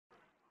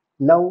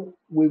Now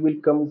we will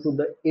come to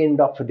the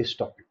end of this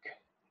topic.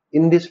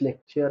 In this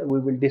lecture, we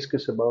will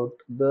discuss about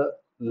the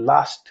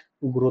last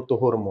growth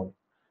hormone,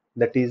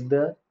 that is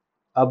the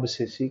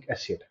abscisic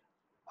acid.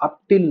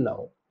 Up till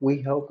now,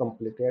 we have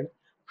completed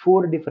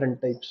four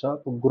different types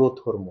of growth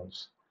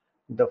hormones.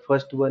 The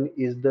first one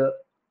is the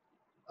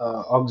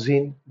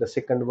auxin, the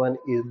second one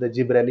is the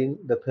gibberellin,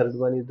 the third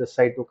one is the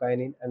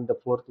cytokinin, and the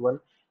fourth one,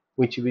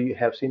 which we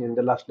have seen in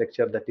the last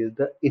lecture, that is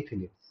the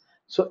ethylene.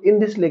 So in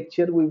this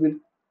lecture, we will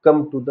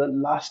come to the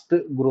last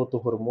growth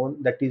hormone,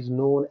 that is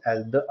known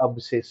as the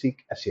abscisic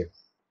acid.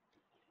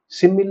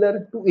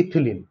 Similar to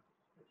ethylene,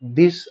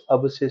 this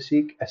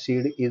abscisic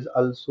acid is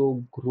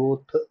also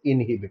growth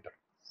inhibitor.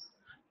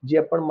 जे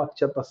आपण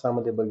मागच्या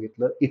तासामध्ये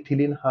बघितलं,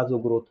 ethylene हा जो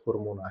growth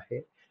hormone आहे,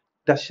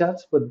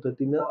 तशाच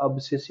पद्धतीनं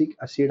अब्सेसिक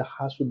ऍसिड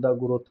हा सुद्धा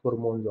ग्रोथ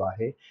हॉर्मोन जो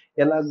आहे,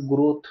 याला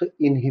ग्रोथ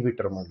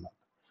इन्हिबिटर म्हणतात.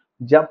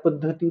 ज्या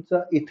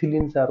पद्धतीचा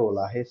इथिलीनचा रोल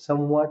आहे,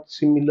 समवॉट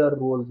सिमिलर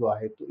रोल जो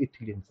आहे तो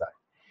इथिलीनचा आहे.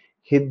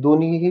 हे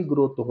दोन्हीही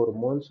ग्रोथ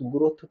हॉर्मोन्स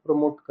ग्रोथ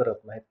प्रमोट करत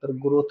नाहीत, तर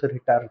ग्रोथ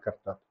रिटार्ड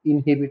करतात,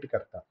 इनहिबिट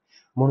करतात.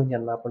 म्हणून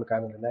यांना आपण काय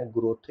म्हणणार आहे,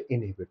 growth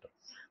inhibitor.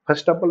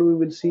 First of all, we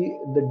will see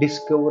the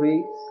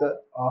discovery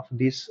of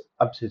this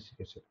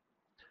abscisic acid.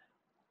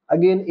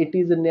 Again, it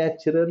is a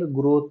natural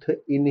growth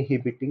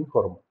inhibiting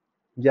hormone.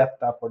 जे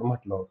आता आपण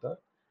म्हटलं होतं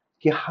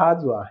की हा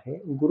जो आहे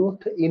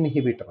ग्रोथ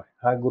इनहिबिटर आहे,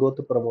 हा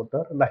ग्रोथ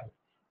प्रमोटर नाही,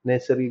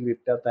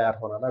 नैसर्गिकरित्या तयार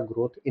होणारा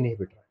ग्रोथ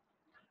इनहिबिटर आहे.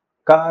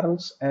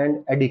 Carnes and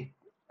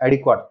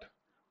Adicott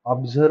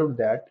observed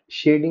that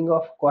shedding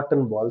of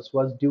cotton balls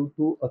was due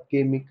to a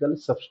chemical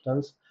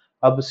substance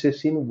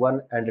abscissin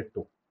 1 and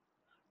 2.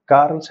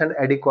 कार्न्स and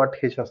ॲडिकॉट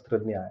हे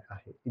शास्त्रज्ञ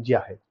आहे जे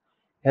आहेत,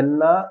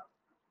 ह्यांना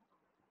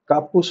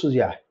कापूस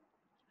जे आहे,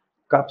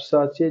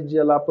 कापसाचे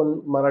ज्याला आपण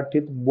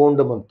मराठीत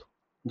बोंड म्हणतो,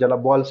 ज्याला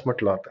बॉल्स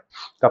म्हटलं जातं,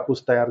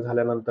 कापूस तयार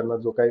झाल्यानंतर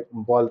जो काही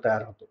बॉल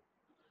तयार होतो,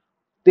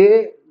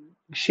 ते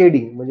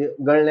शेडिंग म्हणजे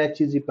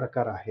गळण्याची जी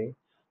प्रकार आहे,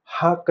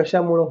 हा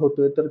कशामुळे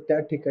होतोय, तर त्या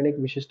ठिकाणी एक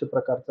विशिष्ट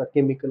प्रकारचा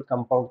केमिकल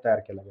कंपाऊंड तयार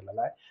केला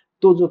गेलेला आहे.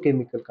 तो जो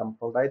केमिकल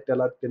कंपाऊंड आहे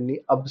त्याला त्यांनी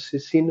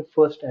अब्सिसिन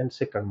फर्स्ट अँड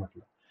सेकंड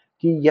म्हटलं,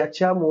 की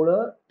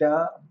याच्यामुळं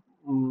त्या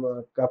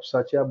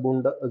कापसाच्या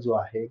बोंड जो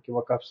आहे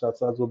किंवा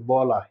कापसाचा जो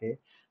बॉल आहे,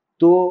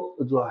 तो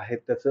जो आहे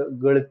त्याचं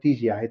गळती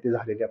जी आहे ते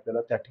झालेली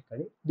आपल्याला त्या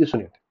ठिकाणी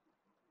दिसून येते.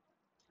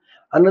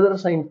 Another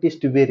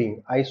scientist Waring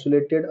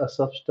isolated a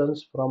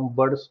substance from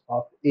buds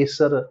of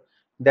acer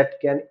that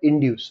can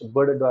induce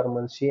bud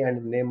dormancy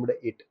and named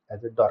it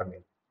as a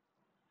dormin.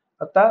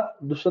 आता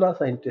दुसरा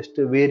सायंटिस्ट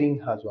वेरिंग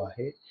हा जो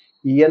आहे,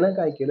 यानं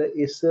काय केलं,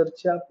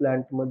 एसरच्या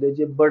प्लांटमध्ये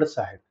जे बर्ड्स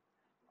आहेत,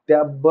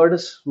 त्या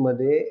बर्ड्स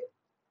मध्ये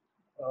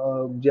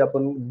जे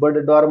आपण बर्ड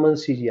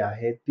डॉर्मन्सी जी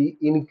आहे ती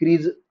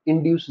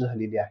इंड्यूस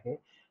झालेली आहे,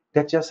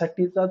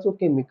 त्याच्यासाठीचा जो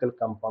केमिकल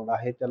कंपाऊंड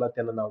आहे त्याला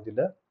त्यानं नाव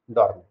दिलं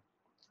डॉर्मन.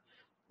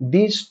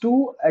 These two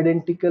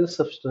identical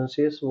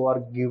substances were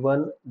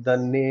given the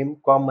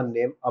common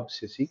name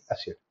abscisic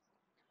acid.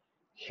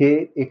 हे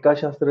एका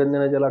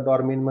शास्त्रज्ञाने ज्याला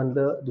डॉर्मिन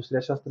म्हणलं,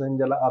 दुसऱ्या शास्त्रज्ञाने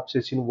ज्याला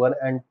अब्सिसिन 1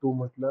 and 2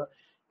 म्हटलं,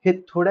 हे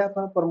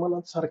थोड्याफार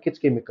प्रमाणात सारखेच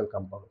केमिकल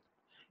कंपाऊंड.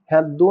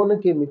 ह्या दोन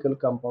केमिकल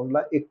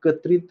कंपाऊंडला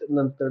एकत्रित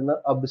नंतरनं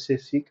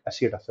अब्सिसिक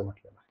ऍसिड असं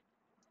म्हटलेलं आहे.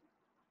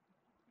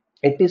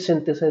 It is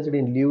synthesized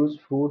in leaves,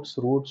 fruits,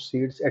 roots,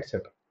 seeds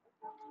etcetera.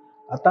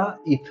 आता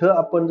इथं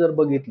आपण जर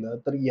बघितलं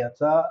तर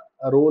याचा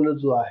रोल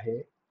जो आहे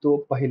तो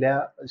पहिल्या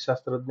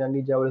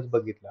शास्त्रज्ञांनी ज्यावेळेस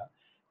बघितला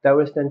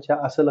त्यावेळेस त्यांच्या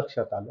असं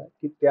लक्षात आलं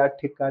की त्या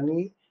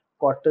ठिकाणी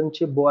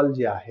कॉटनचे बॉल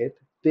जे आहेत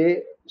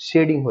ते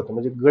शेडिंग होतं,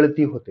 म्हणजे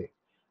गळती होते.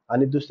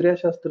 आणि दुसऱ्या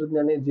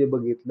शास्त्रज्ञाने जे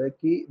बघितलं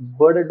की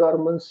बड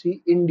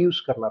डॉर्मन्सी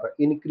इंड्यूस करणारा,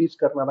 इन्क्रीज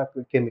करणारा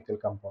केमिकल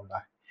कंपाऊंड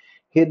आहे.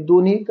 हे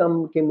दोन्ही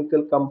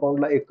केमिकल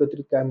कंपाऊंडला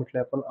एकत्रित काय म्हटलं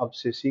आपण,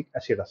 अब्सिसिक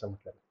ऍसिड असं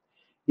म्हटलं.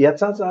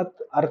 याचाच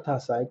अर्थ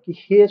असा आहे की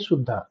हे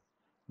सुद्धा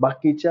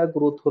बाकीच्या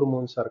ग्रोथ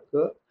हॉर्मोन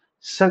सारखं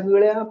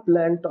सगळ्या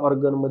प्लांट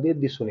ऑर्गन मध्ये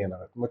दिसून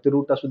येणार. मग ते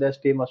रूट असू द्या,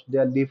 स्टेम असू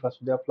द्या, लीफ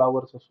असू द्या,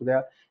 फ्लावर्स असू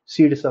द्या,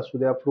 सीड्स असू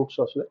द्या, फ्रुट्स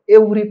असू द्या,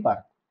 every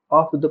part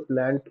of the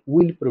plant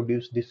will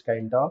produce this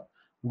kind of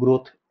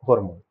growth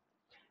hormone.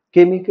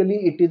 Chemically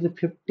it is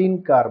 15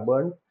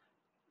 carbon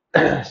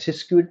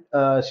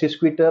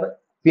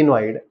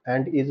sesquiterpenoid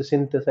and is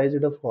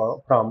synthesized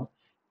from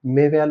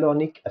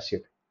mevalonic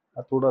acid.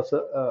 थोडंसं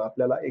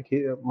आपल्याला एक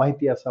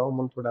माहिती असावं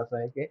म्हणून थोडासा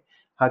आहे की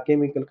हा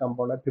केमिकल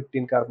कंपाऊंड आहे,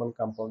 15 कार्बन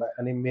कंपाऊंड आहे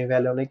आणि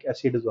मेव्हॅलोनिक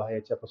ऍसिड जो आहे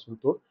याच्यापासून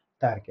तो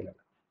तयार केलेला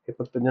आहे. हे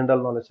फक्त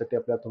जनरल नॉलेजसाठी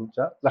आपल्या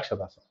तुमच्या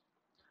लक्षात असावं.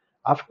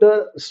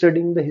 After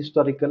studying the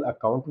historical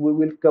account we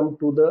will come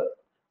to the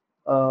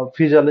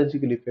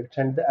physiological effects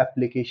and the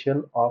application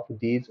of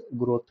these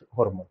growth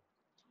hormone.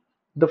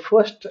 The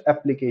first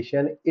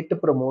application, it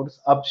promotes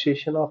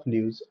abscission of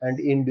leaves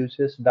and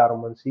induces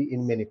dormancy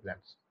in many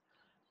plants.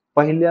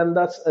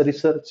 पहिल्यांदाच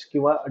research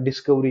किंवा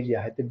discovery जी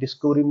आहे ते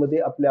discovery मध्ये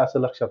आपल्या असं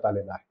लक्षात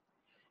आलेलं आहे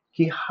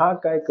की हा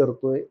काय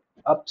करतोय,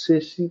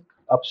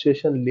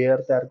 अब्सेशन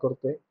लेअर तयार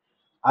करतोय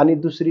आणि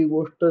दुसरी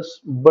गोष्ट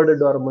बड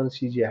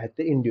डॉर्मन्सी जी आहे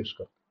ते इंड्यूस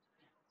करतो.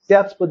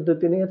 त्याच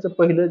पद्धतीने याचं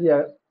पहिलं जे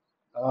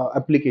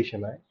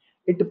ऍप्लिकेशन आहे,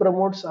 it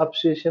promotes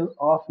अब्सेशन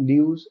of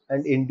leaves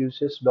and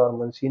इंड्युसेस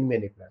डॉर्मन्सी in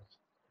many plants.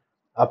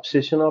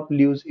 Obsession of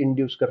leaves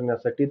induce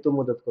करण्यासाठी तो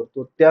मदत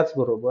करतो.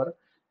 त्याचबरोबर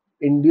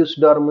इंड्यूस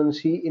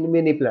डॉर्मन्सी इन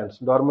मेनी प्लांट्स.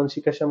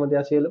 डॉर्मन्सी कशामध्ये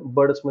असेल?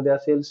 बर्ड्स मध्ये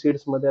असेल,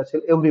 सीड्स मध्ये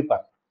असेल, एव्हरी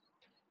पार्ट.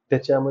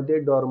 त्याच्यामध्ये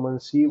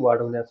डॉर्मन्सी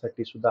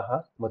वाढवण्यासाठी सुद्धा हा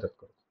मदत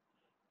करतो.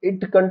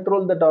 It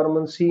control the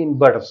डॉर्मन्सी in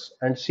birds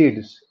and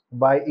seeds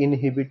by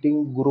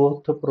inhibiting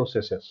growth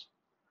processes.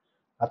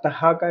 आता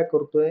हा काय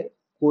करतोय?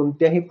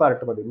 कोणत्याही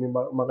पार्टमध्ये मी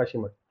मगाशी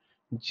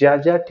म्हटलं, ज्या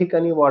ज्या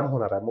ठिकाणी वाढ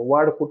होणार आहे, मग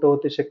वाढ कुठं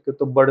होते?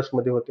 शक्यतो बर्ड्स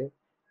मध्ये होते,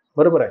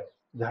 बरोबर आहे.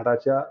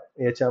 झाडाच्या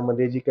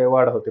याच्यामध्ये जी काही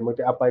वाढ होते, मग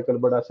ते अपायकल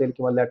बड असेल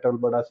किंवा लॅटरल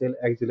बड असेल,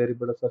 ऍक्झिलरी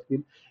बड्स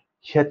असतील,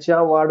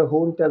 ह्याच्या वाढ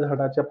होऊन त्या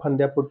झाडाच्या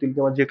फांद्या फुटतील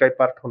किंवा जे काही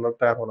पार्ट होणार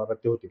तयार होणार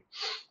ते होतील.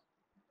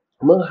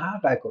 मग हा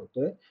काय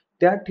करतोय?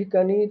 त्या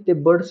ठिकाणी ते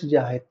बर्ड्स जे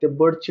आहेत ते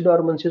बर्डची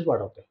डॉर्मन्सीच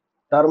वाढवते.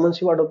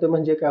 डॉर्मन्सी वाढवते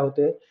म्हणजे काय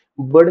होते?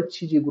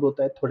 बर्डची जी ग्रोथ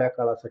आहे थोड्या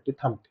काळासाठी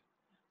थांबते.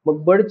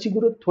 मग बर्डची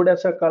ग्रोथ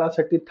थोड्याशा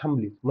काळासाठी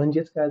थांबली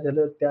म्हणजेच काय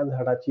झालं? त्या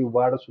झाडाची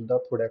वाढ सुद्धा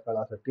थोड्या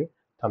काळासाठी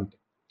थांबते.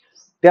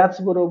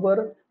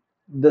 त्याचबरोबर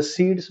the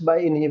seeds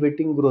by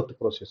inhibiting growth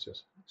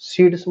processes.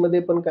 Seeds मध्ये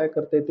पण काय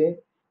करते? ते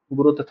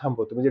ग्रोथ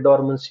थांबवते, म्हणजे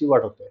डॉर्मन्सी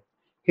वाढवते.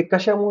 हे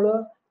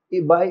कशामुळं?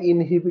 By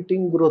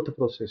inhibiting growth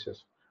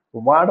processes.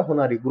 वाढ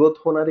होणारी, ग्रोथ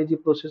होणारी जी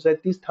प्रोसेस आहे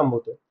तीच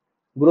थांबवते.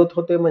 ग्रोथ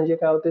होते म्हणजे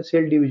काय होते?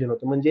 सेल डिव्हिजन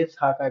होते. म्हणजेच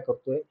हा काय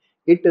करतोय?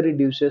 It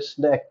reduces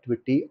the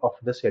activity of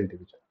the sale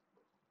division.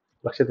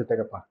 लक्षात येते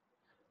का? पहा,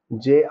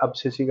 जे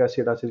अब्सेसिक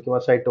ऍसिड असेल किंवा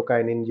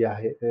सायटोकायनिन जे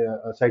आहे,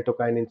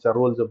 सायटोकायनिनचा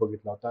रोल जो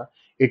बघितला होता,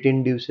 इट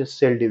इंड्युसेस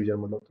सेल डिव्हिजन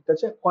म्हणलं होतं.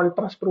 त्याचा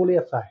कॉन्ट्रास्ट रोल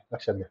याचा आहे,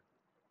 लक्षात घ्या.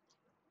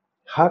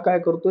 हा काय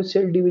करतोय?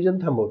 सेल डिव्हिजन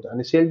थांबवतो.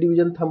 आणि सेल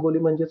डिव्हिजन थांबवली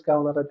म्हणजेच काय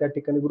होणार आहे? त्या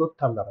ठिकाणी ग्रोथ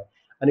थांबणार आहे.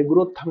 आणि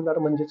ग्रोथ थांबणार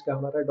म्हणजेच काय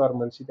होणार आहे?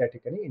 डॉर्मन्सी त्या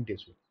ठिकाणी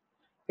इंड्यूस होईल.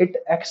 It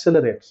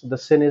ऍक्सेलरेट्स the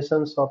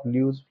सेनेसन्स of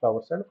leaves,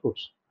 flowers and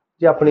fruits.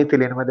 जे आपण इथे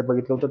लेनमध्ये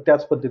बघितलं होतं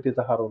त्याच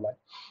पद्धतीचा हा रोल आहे.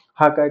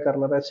 हा काय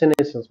करणार आहे?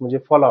 सेनेसन्स म्हणजे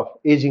फॉल ऑफ,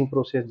 एजिंग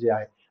प्रोसेस जे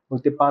आहे, मग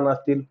ते पान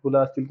असतील, फुलं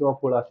असतील किंवा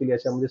फळं असतील,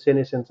 याच्यामध्ये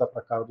सेनेसन्सचा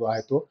प्रकार जो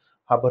आहे तो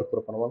हा भरपूर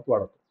प्रमाणात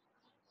वाढतो.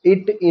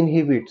 It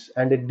inhibits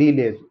and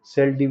delays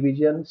sale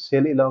division,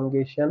 sale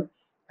elongation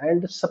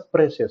and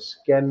suppresses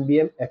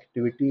cambium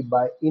activity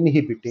by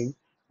inhibiting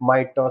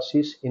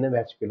mitosis in a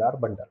vascular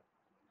bundle.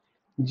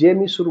 जे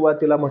मी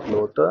सुरुवातीला म्हटलं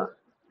होतं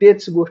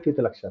तेच गोष्टी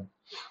इथे लक्षात.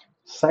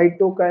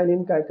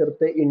 सायटोकायनिन काय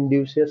करते?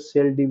 इंड्युसेस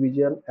sale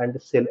division and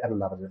sale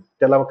enlargement.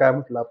 त्याला काय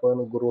म्हटलं आपण?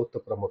 ग्रोथ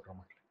प्रमोटर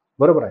म्हटलं,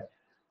 बरोबर आहे.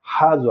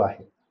 हा जो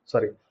आहे,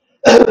 सॉरी,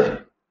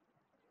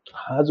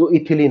 हा जो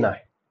इथिलीन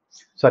आहे,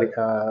 सॉरी,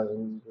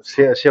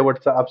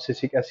 शेवटचा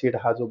अब्सिसिक ऍसिड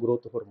हा जो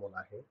ग्रोथ हार्मोन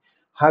आहे,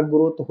 हा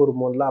ग्रोथ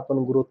हार्मोनला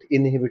आपण ग्रोथ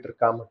इनहिबिटर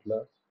का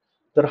म्हटलं?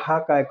 तर हा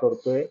काय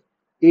करतोय?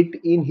 It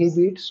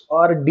inhibits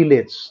or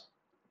delays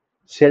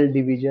sale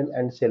division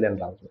and sale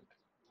enlargement.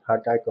 हा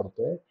काय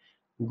करतोय?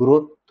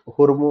 ग्रोथ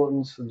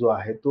हार्मोन्स जो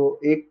आहे तो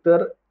एक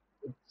तर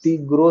ती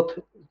ग्रोथ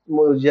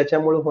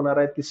ज्याच्यामुळे होणार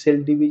आहे ती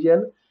सेल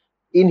डिव्हिजन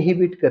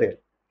इनहिबिट करेल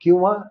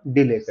किंवा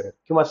डिले करेल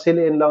किंवा सेल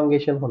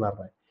एनलॉंगेशन होणार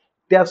नाही.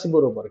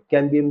 त्याचबरोबर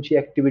कॅम्बियमची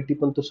ऍक्टिव्हिटी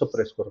पण तो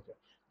सप्रेस करतो.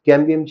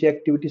 कॅम्बियमची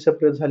ऍक्टिव्हिटी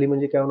सप्रेस झाली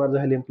म्हणजे काय होणार?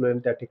 झायलेम फ्लोएम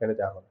त्या ठिकाणी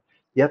तयार होणार.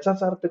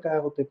 याचाच अर्थ काय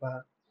होते? पहा,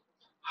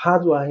 हा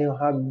जो आहे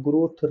हा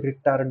ग्रोथ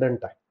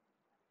रिटार्डंट आहे,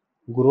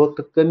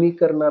 ग्रोथ कमी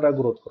करणारा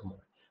ग्रोथ हार्मोन.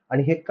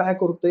 आणि हे काय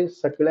करतोय?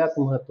 सगळ्यात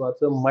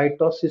महत्वाचं,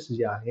 मायटॉसिस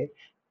जे आहे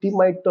ती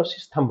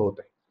मायटॉसिस थांबवत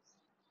आहे.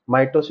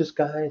 मायटोसिस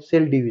काय आहे?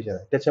 सेल डिव्हिजन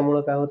आहे.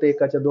 त्याच्यामुळे काय होतं?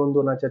 एकाच्या दोन,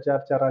 दोनाच्या चार,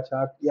 चाराच्या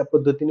आठ या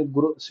पद्धतीने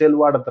ग्रोथ सेल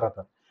वाढत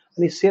राहतात.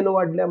 आणि सेल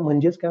वाढल्या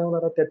म्हणजेच काय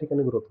होणार आहे? त्या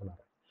ठिकाणी ग्रोथ होणार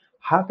आहे.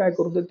 हा काय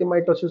करतोय? ते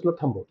मायटोसिसला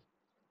थांबवतो,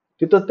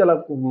 तिथंच त्याला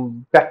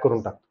पॅक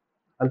करून टाकतो.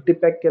 आणि ते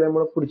पॅक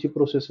केल्यामुळे पुढची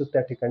प्रोसेस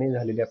त्या ठिकाणी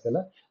झालेली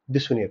आपल्याला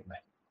दिसून येत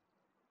नाही.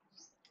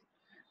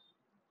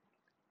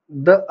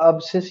 The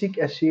abscisic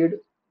acid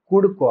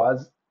could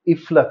cause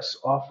efflux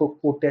of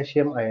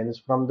potassium ions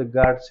from the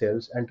guard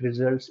cells and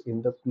results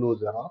in the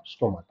closure of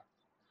stomata.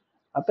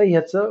 आता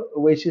ह्याचं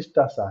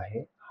वैशिष्ट्य असं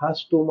आहे, हा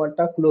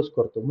स्टोमाटा क्लोज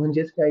करतो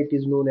म्हणजेच काय? It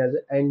is non as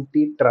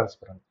anti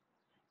transparent.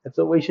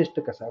 याचं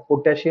वैशिष्ट्य कसं आहे?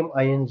 पोटॅशियम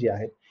आयन जे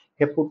आहेत,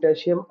 हे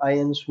पोटॅशियम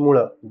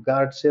आयन्समुळं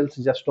गार्ड सेल्स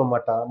ज्या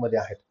स्टोमाटा मध्ये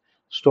आहेत,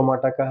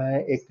 स्टोमाटा काय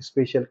आहे? एक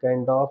special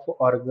kind of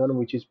organ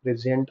which is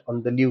present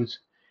on the leaves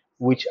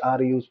which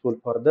are useful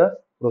for the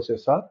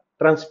process of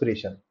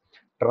transpiration.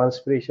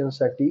 Transpiration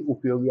साठी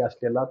उपयोगी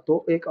असलेला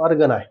तो एक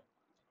ऑर्गन आहे,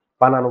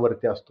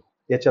 पानांवरती असतो.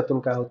 याच्यातून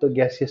काय होतं?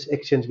 गॅसेस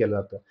एक्सचेंज केलं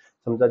जातं.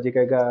 समजा जे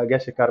काही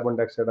गॅस, कार्बन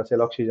डायऑक्साईड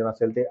असेल, ऑक्सिजन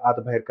असेल, ते आत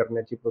बाहेर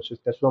करण्याची प्रोसेस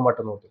त्या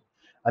स्टोमाटातून होते.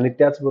 आणि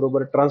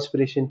त्याचबरोबर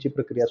ट्रान्सपिरेशनची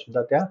प्रक्रिया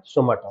सुद्धा त्या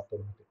स्टोमाटातून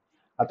होते.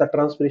 आता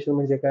ट्रान्सपिरेशन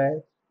म्हणजे काय?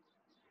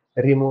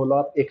 Removal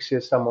of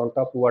access amount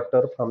of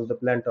water from the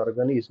plant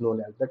organ is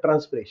non as the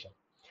transpiration.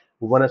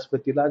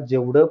 वनस्पतीला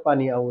जेवढं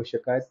पाणी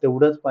आवश्यक आहे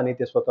तेवढंच पाणी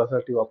ते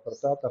स्वतःसाठी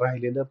वापरतात,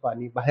 राहिलेलं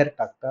पाणी बाहेर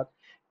टाकतात.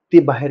 ती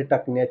बाहेर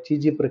टाकण्याची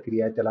जी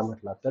प्रक्रिया आहे त्याला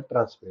म्हटलं जातं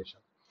ट्रान्सपिरेशन.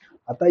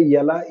 आता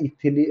याला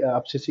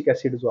अब्सिसिक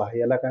ऍसिड जो आहे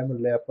याला काय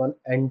म्हणलंय आपण?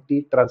 अँटी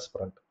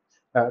ट्रान्सपरंट,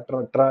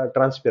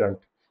 ट्रान्सपिरंट,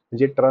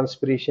 म्हणजे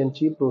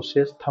ट्रान्सपिरेशनची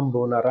प्रोसेस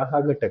थांबवणारा हा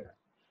घटक आहे.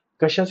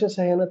 कशाच्या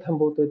सहाय्याने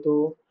थांबवतोय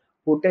तो?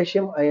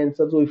 पोटॅशियम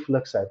आयनचा जो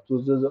इफ्लक्स आहे, तो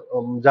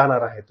जो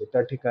जाणार आहे तो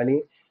त्या ठिकाणी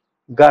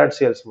गार्ड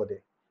सेल्स मध्ये,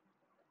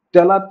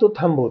 त्याला तो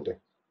थांबवतोय.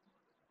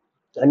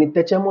 आणि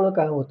त्याच्यामुळं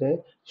काय होतंय,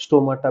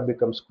 स्टोमाटा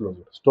बिकम्स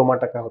क्लोज्ड.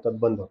 स्टोमाटा काय होतात,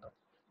 बंद होतात.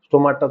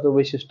 स्टोमाटाचं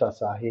वैशिष्ट्य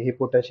असं आहे, हे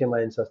पोटॅशियम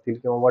आयन्स असतील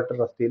किंवा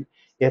वॉटर असतील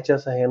याच्या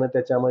सहाय्यानं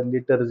त्याच्यामधली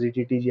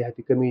टर्जिडिटी जी आहे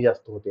ती कमी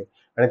जास्त होते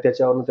आणि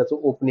त्याच्यावरून त्याचं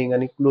ओपनिंग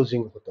आणि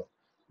क्लोजिंग होतं.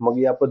 मग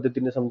या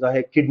पद्धतीने समजा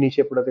हे किडनी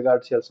शेपड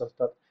गार्ड सेल्स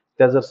असतात,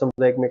 त्या जर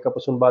समजा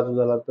एकमेकापासून बाजू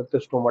झाला तर तो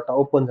स्टोमाटा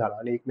ओपन झाला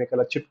आणि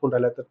एकमेकाला चिटकून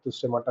राहिला तर तो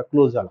स्टोमाटा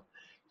क्लोज झाला.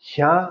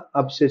 ह्या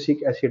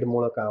अब्सेसिक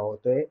ऍसिडमुळे काय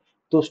होतंय,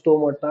 तो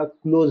स्टोमाटा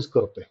क्लोज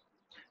करतोय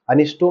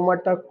आणि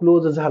स्टोमाटा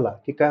क्लोज झाला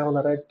की काय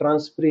होणार आहे,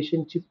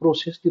 ट्रान्सपिरेशनची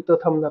प्रोसेस तिथं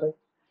थांबणार आहे.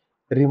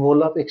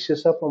 Removal of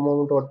access of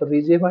amount water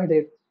is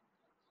एव्हॉइडेड.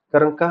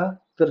 कारण का,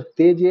 तर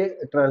ते जे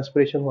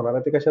ट्रान्सपिरेशन होणार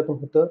आहे ते कशातून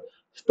होतं,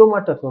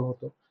 स्टोमाटातून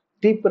होतं.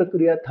 ती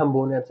प्रक्रिया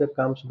थांबवण्याचं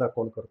काम सुद्धा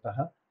कोण करतं,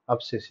 हा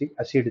अब्सेसिक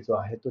ऍसिड जो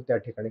आहे तो त्या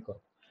ठिकाणी करतो.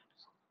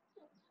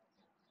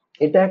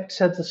 It acts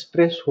as a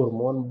stress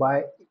hormone by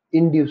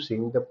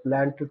inducing the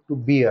plant to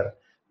bear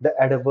the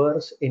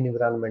adverse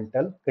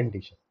environmental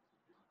condition.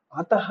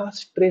 आता हा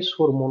स्ट्रेस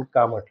हार्मोन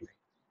का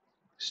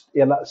म्हटलंय,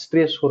 याला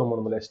स्ट्रेस हार्मोन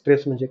म्हणजे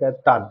स्ट्रेस म्हणजे काय,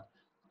 ताण.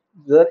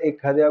 जर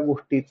एखाद्या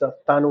गोष्टीचा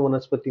ताण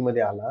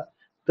वनस्पतीमध्ये आला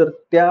तर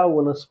त्या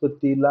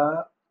वनस्पतीला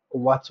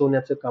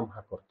वाचवण्याचं काम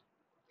हा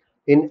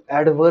करतो इन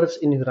ऍडव्हर्स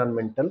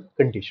एन्व्हायरमेंटल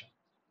कंडिशन.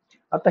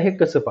 आता हे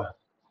कसं पहा,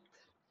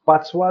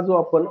 पाचवा जो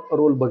आपण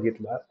रोल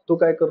बघितला तो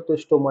काय करतो,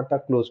 स्टोमाटा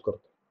क्लोज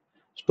करतो.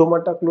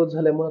 स्टोमाटा क्लोज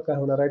झाल्यामुळे काय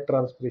होणार आहे,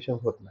 ट्रान्सपिरेशन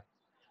होत नाही.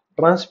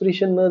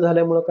 ट्रान्सपिरेशन न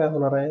झाल्यामुळे काय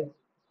होणार आहे,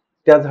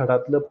 त्या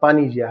झाडातलं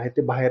पाणी जे आहे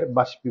ते बाहेर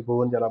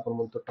बाष्पीभवन, ज्याला आपण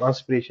म्हणतो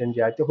ट्रान्सपिरेशन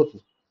जे आहे ते होत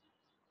नाही.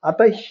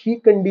 आता ही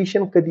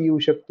कंडिशन कधी येऊ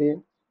शकते,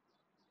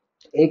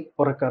 एक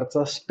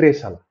प्रकारचा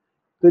स्ट्रेस आला.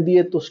 कधी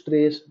येतो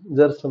स्ट्रेस,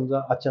 जर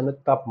समजा अचानक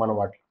तापमान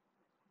वाढलं,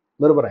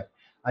 बरोबर आहे,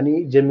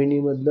 आणि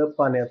जमिनीमधलं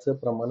पाण्याचं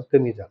प्रमाण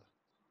कमी झालं.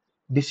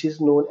 दिस is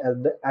non as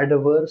the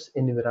adverse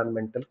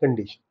environmental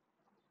condition.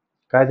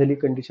 काय झाली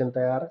कंडिशन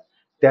तयार,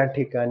 त्या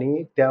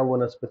ठिकाणी त्या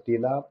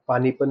वनस्पतीला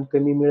पाणी पण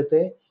कमी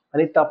मिळते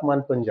आणि तापमान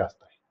पण जास्त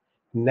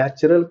आहे.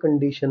 नॅचरल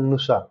कंडिशन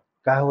नुसार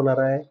काय होणार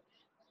आहे,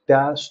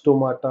 त्या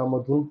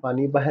स्टोमाटामधून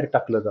पाणी बाहेर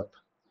टाकलं जातं.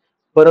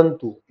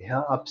 परंतु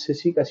ह्या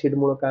अब्सेसिक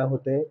ऍसिडमुळे काय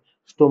होतंय,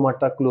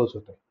 स्टोमाटा क्लोज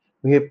होतोय.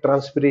 हे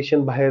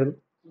ट्रान्सपिरेशन बाहेर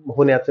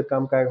होण्याचं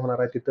काम काय होणार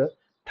आहे, तिथं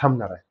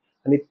थांबणार आहे.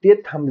 आणि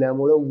ते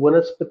थांबल्यामुळे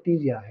वनस्पती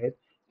जी आहेत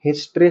हे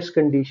स्ट्रेस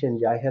कंडिशन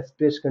जे आहे ह्या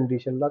स्ट्रेस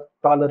कंडिशनला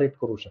टॉलरेट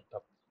करू शकतात.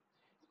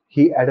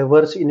 ही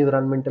ऍडव्हर्स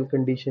एन्व्हायरमेंटल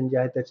कंडिशन जी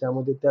आहे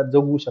त्याच्यामध्ये त्या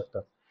जगू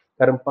शकतात.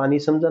 कारण पाणी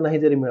समजा नाही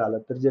जरी मिळालं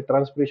तर जे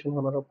ट्रान्सपिरेशन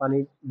होणारं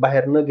पाणी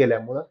बाहेर न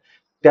गेल्यामुळं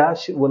त्या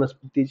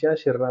वनस्पतीच्या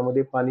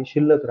शरीरामध्ये पाणी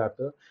शिल्लक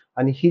राहतं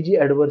आणि ही जी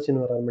ऍडव्हर्स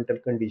एन्व्हायरमेंटल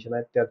कंडिशन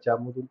आहे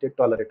त्याच्यामधून ते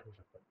टॉलरेट होऊ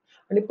शकतात.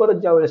 आणि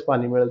परत ज्यावेळेस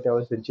पाणी मिळेल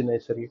त्यावेळेस त्यांची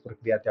नैसर्गिक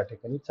प्रक्रिया त्या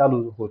ठिकाणी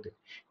चालू होते.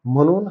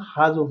 म्हणून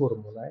हा जो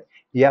हार्मोन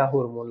आहे या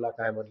हार्मोनला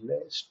काय म्हटलंय,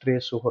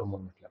 स्ट्रेस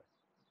हार्मोन म्हटलं.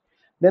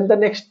 Then the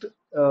next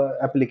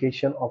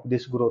application of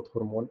this growth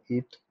hormone,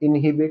 it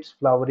inhibits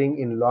flowering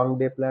in long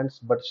day plants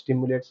but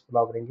stimulates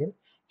flowering in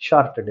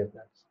short day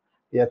plants.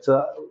 याचा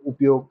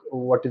उपयोग,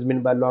 what is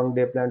meant by long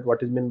day plant,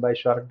 what is meant by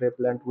short day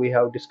plant, we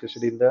have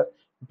discussed in the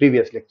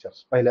previous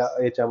lectures. पहिल्या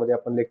याच्यामध्ये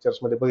आपण lectures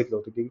मध्ये बघितलं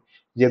होतं की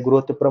जे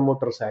ग्रोथ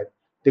प्रमोटर्स आहेत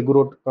ते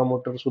ग्रोथ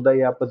प्रमोटर सुद्धा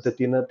या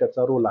पद्धतीनं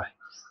त्याचा रोल आहे.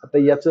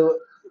 आता याचं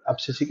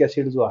अब्सिसिक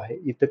ऍसिड जो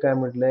आहे इथं काय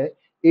म्हटलंय,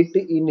 it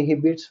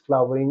inhibits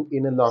flowering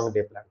in long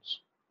day plants.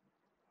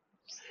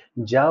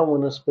 ज्या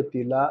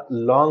वनस्पतीला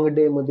लॉंग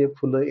डे मध्ये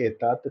फुलं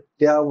येतात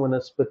त्या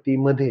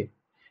वनस्पतीमध्ये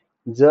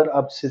जर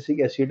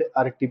अब्सिसिक ऍसिड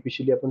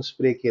आर्टिफिशियली आपण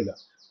स्प्रे केलं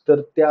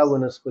तर त्या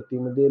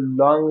वनस्पतीमध्ये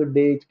लॉंग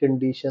डे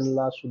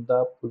कंडिशनला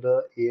सुद्धा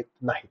फुलं येत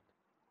नाहीत.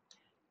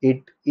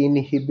 It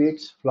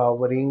inhibits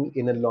flowering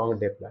in a long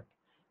day plant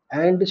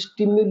and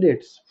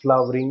स्टिम्युलेट्स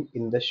flowering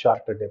in the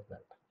short day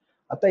plant.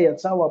 आता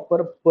याचा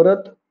वापर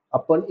परत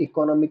आपण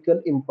इकॉनॉमिकल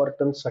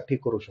इम्पॉर्टन्स साठी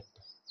करू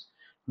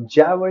शकतो.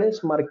 ज्या वेळेस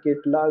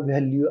मार्केटला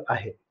व्हॅल्यू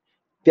आहे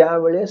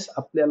त्यावेळेस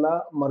आपल्याला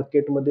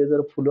मार्केटमध्ये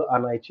जर फुलं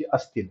आणायची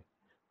असतील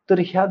तर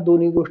ह्या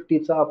दोन्ही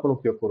गोष्टीचा आपण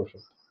उपयोग करू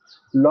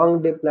शकतो.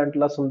 लॉंग डे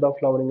प्लांटला समजा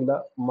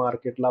फ्लॉवरिंगला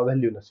मार्केटला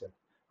व्हॅल्यू नसेल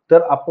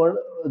तर आपण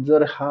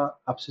जर हा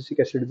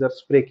अब्सिसिक ऍसिड जर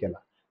स्प्रे केला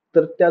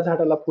तर त्या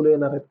झाडाला फुलं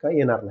येणार आहेत का,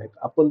 येणार नाहीत.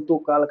 आपण तो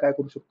काळ काय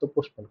करू शकतो,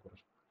 पोस्टपोन करू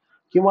शकतो.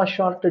 किंवा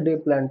शॉर्ट डे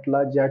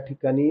प्लांटला ज्या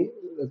ठिकाणी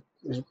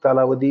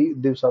कालावधी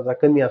दिवसाचा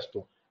कमी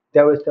असतो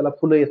त्यावेळेस त्याला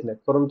फुलं येत नाहीत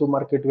परंतु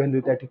मार्केट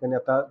व्हॅल्यू त्या ठिकाणी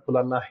आता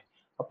फुलांना आहे,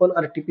 आपण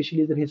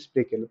आर्टिफिशियली जर हे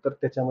स्प्रे केलं तर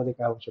त्याच्यामध्ये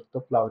काय होऊ शकतं,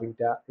 फ्लॉवरिंग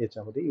त्या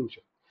याच्यामध्ये येऊ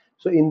शकतं.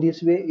 So in this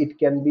way it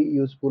can be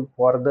useful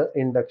for the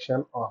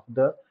induction of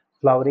the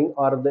flowering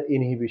or the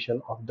inhibition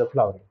of the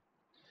flowering.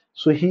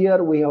 So here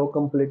we have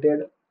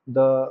completed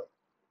the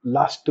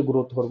last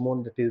growth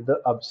hormone, that is the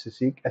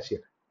abscisic acid.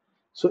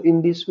 So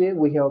in this way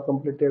we have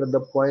completed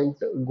the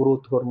point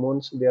growth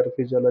hormones, their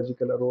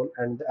physiological role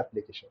and the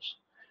applications.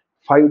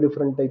 Five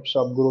different types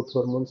of growth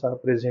hormones are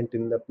present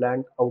in the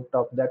plant.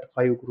 Out of that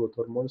five growth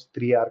hormones,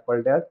 three are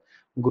called as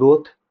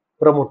growth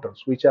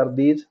promoters. Which are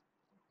these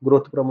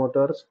growth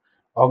promoters?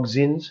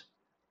 Auxins,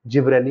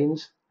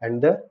 gibberellins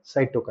and the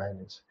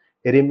cytokinins.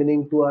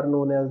 Remaining two are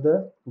known as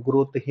the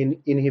growth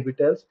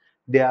inhibitors.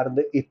 They are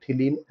the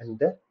ethylene and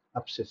the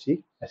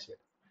abscisic acid.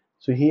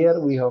 So here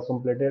we have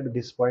completed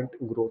this point,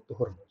 growth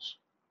hormones.